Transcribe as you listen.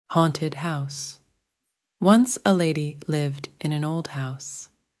Haunted house. Once a lady lived in an old house.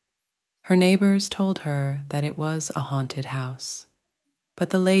 Her neighbors told her that it was a haunted house, but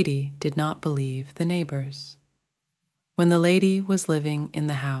the lady did not believe the neighbors. When the lady was living in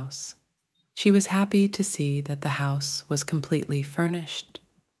the house, she was happy to see that the house was completely furnished.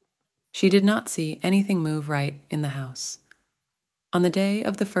 She did not see anything move right in the house. On the day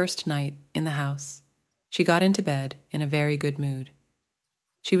of the first night in the house, she got into bed in a very good mood.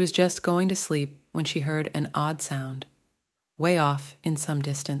 She was just going to sleep when she heard an odd sound, way off in some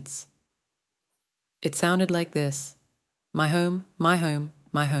distance. It sounded like this: my home, my home,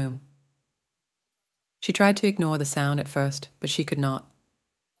 my home. She tried to ignore the sound at first, but she could not.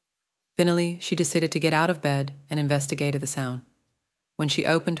 Finally, she decided to get out of bed and investigated the sound. When she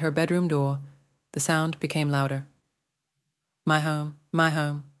opened her bedroom door, the sound became louder. My home, my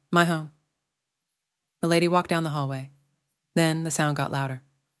home, my home. The lady walked down the hallway. Then the sound got louder.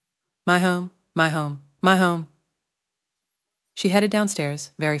 My home, my home, my home. She headed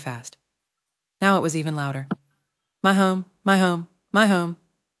downstairs very fast. Now it was even louder. My home, my home, my home.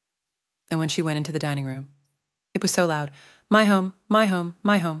 And when she went into the dining room, it was so loud. My home, my home,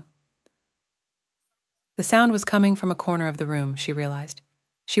 my home. The sound was coming from a corner of the room, she realized.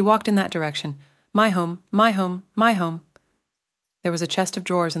 She walked in that direction. My home, my home, my home. There was a chest of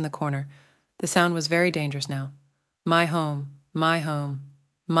drawers in the corner. The sound was very dangerous now. My home, my home,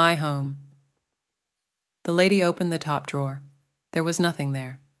 my home. The lady opened the top drawer. There was nothing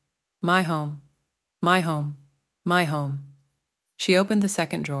there. My home, my home, my home. She opened the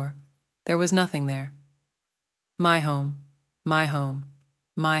second drawer. There was nothing there. My home, my home,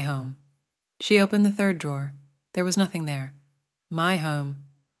 my home. She opened the third drawer. There was nothing there. My home,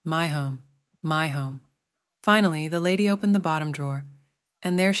 my home, my home. Finally, the lady opened the bottom drawer,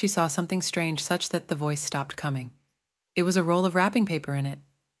 and there she saw something strange such that the voice stopped coming. It was a roll of wrapping paper in it.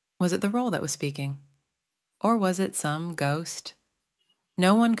 Was it the roll that was speaking? Or was it some ghost?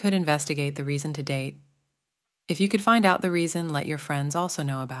 No one could investigate the reason to date. If you could find out the reason, let your friends also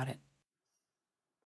know about it.